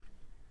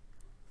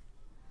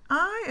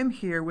I am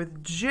here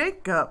with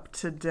Jacob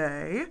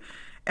today,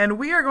 and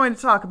we are going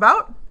to talk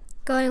about.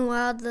 Going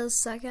Wild, the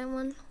second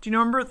one. Do you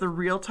remember what the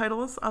real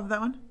title is of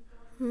that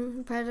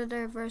one?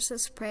 Predator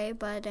versus Prey,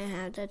 but I didn't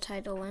have the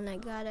title when I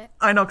got it.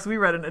 I know, because we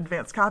read an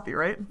advanced copy,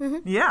 right?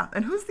 Mm-hmm. Yeah,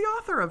 and who's the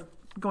author of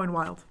Going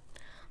Wild?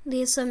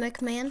 Lisa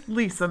McMahon.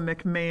 Lisa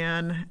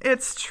McMahon.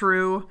 It's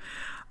true.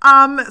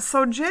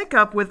 So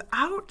Jacob,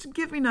 without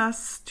giving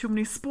us too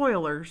many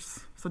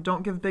spoilers, so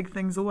don't give big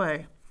things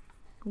away,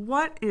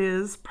 what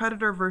is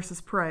Predator versus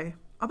Prey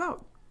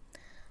about?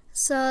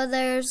 So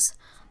there's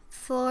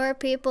 4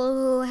 people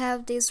who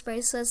have these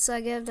bracelets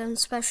that give them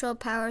special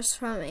powers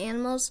from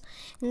animals,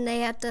 and they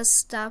have to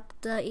stop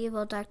the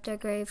evil Dr.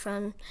 Gray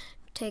from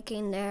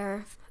taking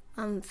their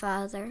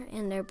father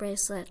and their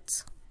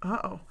bracelets.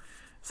 Uh-oh.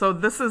 So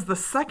this is the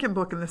second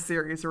book in the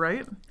series,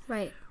 right?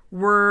 Right.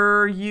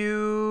 Were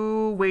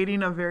you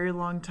waiting a very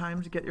long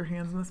time to get your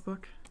hands on this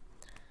book?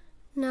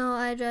 No,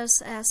 I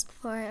just asked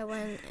for it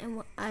when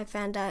I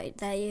found out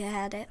that you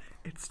had it.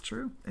 It's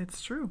true.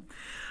 It's true.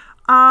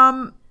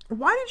 Why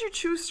did you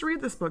choose to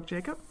read this book,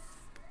 Jacob?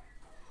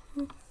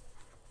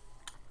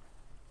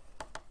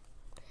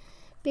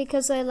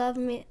 Because I love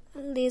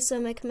Lisa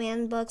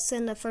McMahon books,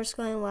 and the first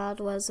Going Wild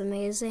was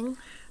amazing.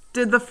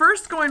 Did the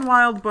first Going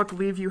Wild book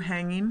leave you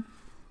hanging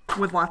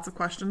with lots of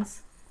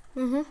questions?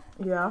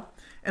 Mm-hmm. Yeah.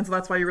 And so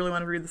that's why you really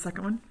want to read the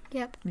second one?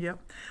 Yep. Yep.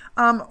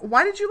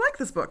 Why did you like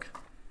this book?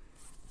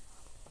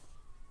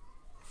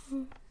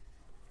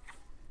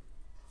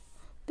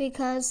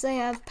 Because they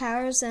have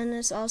powers, and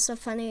it's also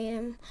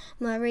funny.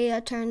 Maria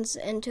turns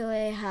into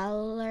a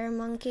howler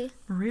monkey.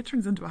 Maria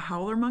turns into a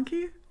howler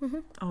monkey?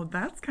 Mm-hmm. Oh,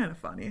 that's kind of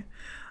funny.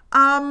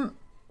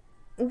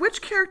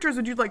 Which characters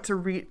would you like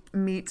to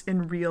meet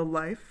in real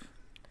life?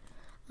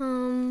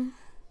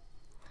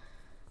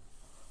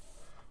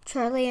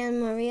 Charlie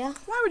and Maria.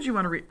 Why would you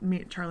want to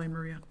meet Charlie and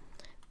Maria?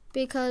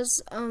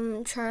 Because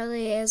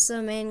Charlie is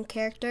the main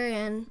character,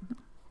 and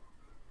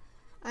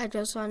I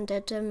just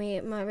wanted to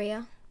meet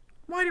Maria.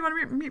 Why do you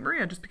want to meet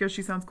Maria? Just because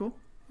she sounds cool?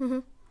 Mm-hmm.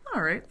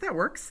 All right, that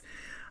works.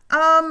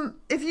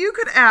 If you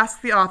could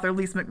ask the author,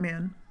 Lisa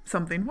McMahon,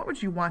 something, what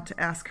would you want to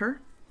ask her?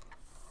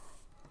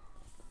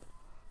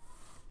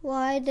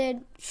 Why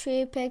did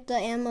she pick the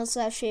animals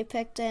that she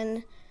picked,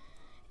 and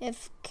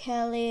if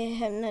Kelly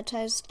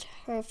hypnotized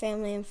her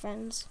family and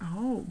friends?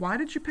 Oh, why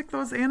did you pick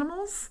those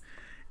animals?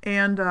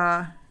 And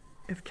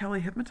if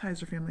Kelly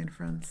hypnotized her family and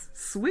friends.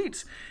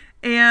 Sweet.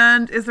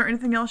 And is there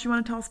anything else you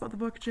want to tell us about the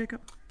book,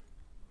 Jacob?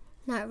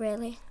 Not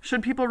really.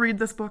 Should people read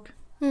this book?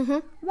 Mm-hmm.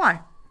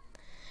 Why?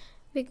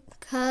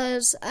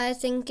 Because I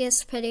think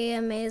it's pretty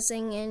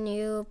amazing, and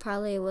you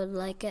probably would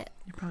like it.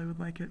 You probably would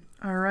like it.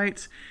 All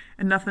right.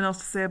 And nothing else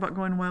to say about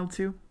Going Wild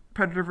 2?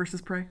 Predator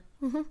versus Prey?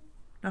 Mm-hmm.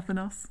 Nothing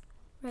else?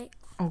 Right.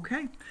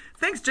 Okay.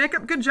 Thanks,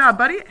 Jacob. Good job,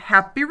 buddy.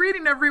 Happy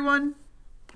reading, everyone.